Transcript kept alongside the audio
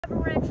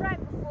Never ran track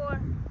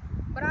before,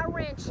 but I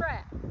ran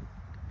track.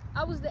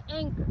 I was the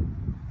anchor.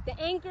 The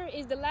anchor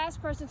is the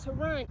last person to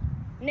run.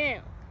 Now,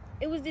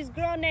 it was this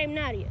girl named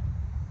Nadia.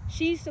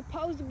 She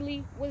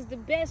supposedly was the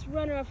best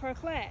runner of her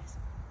class.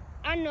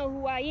 I know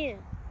who I am.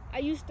 I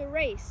used to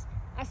race.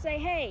 I say,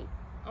 hey,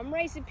 I'm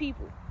racing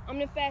people. I'm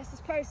the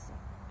fastest person.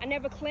 I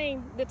never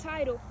claimed the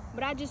title,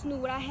 but I just knew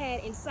what I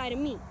had inside of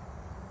me.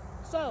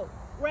 So,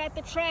 we're at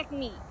the track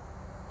meet.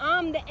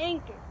 I'm the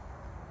anchor.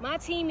 My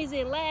team is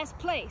in last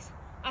place.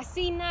 I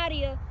see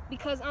Nadia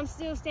because I'm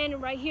still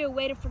standing right here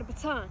waiting for the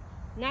baton.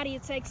 Nadia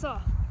takes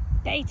off.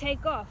 They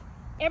take off.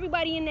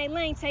 Everybody in their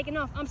lane taking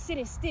off. I'm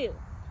sitting still.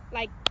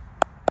 Like,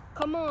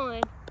 come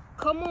on.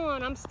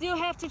 I'm still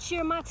have to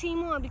cheer my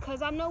team on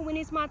because I know when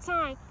it's my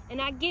time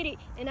and I get it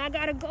and I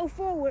gotta go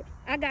forward,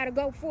 I gotta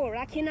go forward.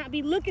 I cannot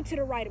be looking to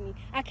the right of me.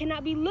 I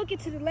cannot be looking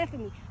to the left of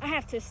me. I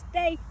have to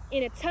stay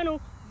in a tunnel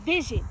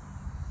vision.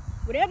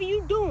 Whatever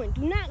you're doing,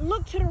 do not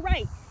look to the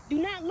right.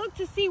 Do not look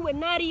to see what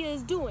Nadia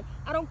is doing.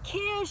 I don't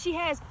care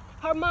if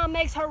her mom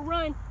makes her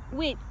run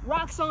with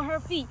rocks on her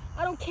feet.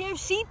 I don't care if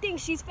she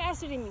thinks she's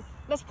faster than me.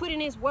 Let's put in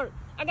this work.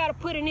 I gotta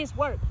put in this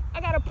work.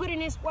 I gotta put in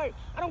this work.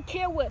 I don't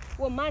care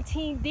what my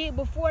team did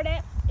before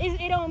that.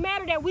 It don't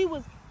matter that we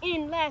was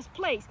in last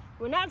place.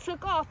 When I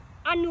took off,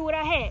 I knew what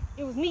I had.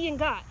 It was me and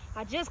God.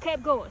 I just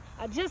kept going.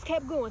 I just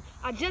kept going.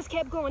 I just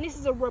kept going. This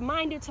is a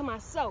reminder to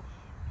myself.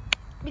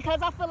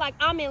 Because I feel like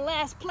I'm in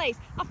last place.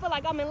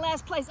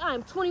 I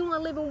am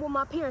 21 living with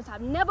my parents.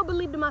 I've never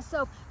believed in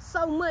myself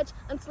so much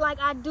until like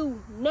I do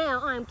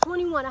now. I am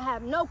 21. I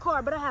have no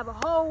car, but I have a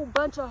whole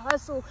bunch of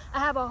hustle. I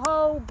have a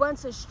whole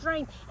bunch of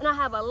strength, and I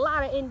have a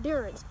lot of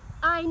endurance.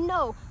 I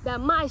know that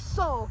my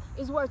soul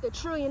is worth $1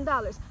 trillion.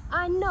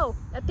 I know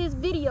that this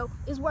video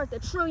is worth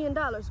 $1 trillion.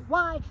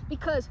 Why?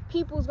 Because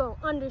people's gonna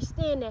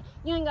understand that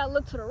you ain't gotta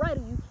look to the right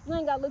of you, you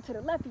ain't gotta look to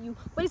the left of you,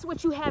 but it's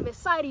what you have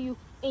inside of you,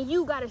 and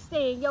you gotta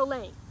stay in your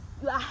lane.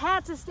 I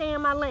had to stay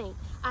in my lane.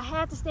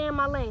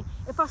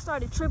 If I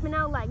started tripping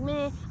out like,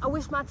 man, I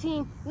wish my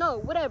team, no,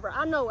 whatever,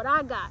 I know what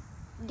I got.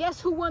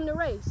 Guess who won the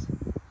race?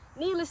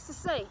 Needless to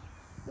say,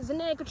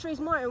 Zanae Catrice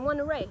Martin won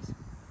the race.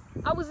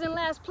 I was in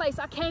last place,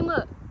 I came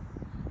up.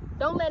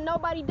 Don't let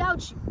nobody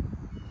doubt you.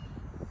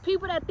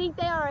 People that think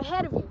they are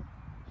ahead of you,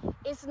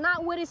 it's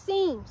not what it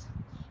seems.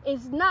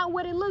 It's not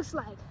what it looks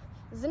like.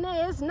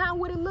 Zanae, it's not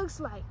what it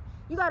looks like.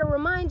 You gotta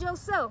remind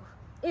yourself,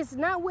 it's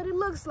not what it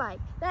looks like.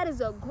 That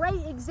is a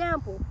great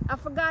example. I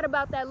forgot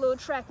about that little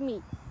track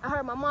meet. I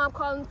heard my mom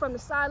calling from the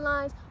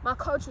sidelines. My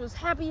coach was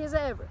happy as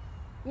ever.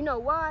 You know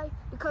why?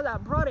 Because I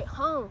brought it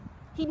home.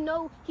 He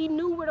knew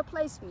where to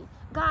place me.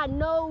 God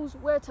knows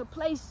where to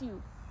place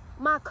you.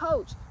 My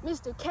coach,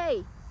 Mr.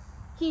 K,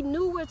 he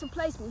knew where to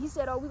place me. He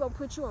said, oh, we're going to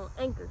put you on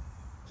anchor.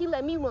 He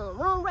let me run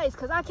wrong race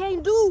because I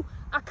couldn't do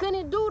the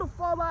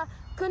 4x,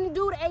 couldn't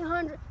do the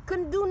 800,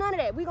 couldn't do none of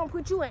that. We're going to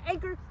put you in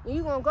anchor and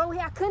you're going to go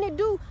here. I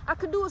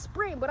could do a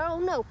sprint, but I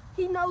don't know.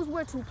 He knows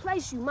where to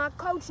place you. My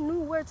coach knew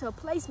where to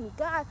place me.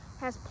 God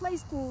has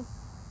placed me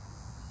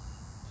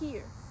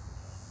here.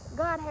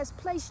 God has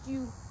placed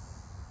you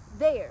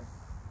there.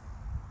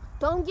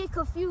 Don't get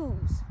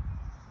confused.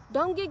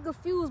 Don't get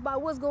confused by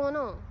what's going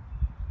on.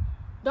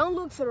 Don't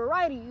look to the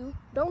right of you.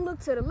 Don't look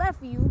to the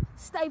left of you.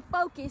 Stay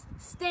focused.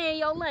 Stay in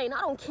your lane. I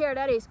don't care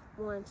that is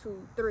 1,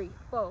 2, 3,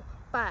 4,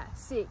 5,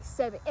 6,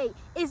 7, 8.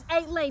 It's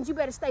 8 lanes. You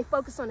better stay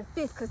focused on the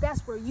 5th because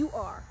that's where you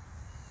are.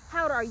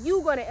 How are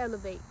you going to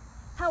elevate?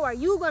 How are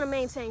you going to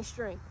maintain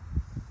strength?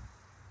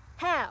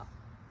 How?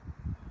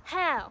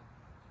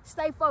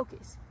 Stay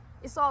focused.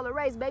 It's all a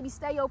race, baby.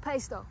 Stay your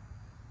pace, though.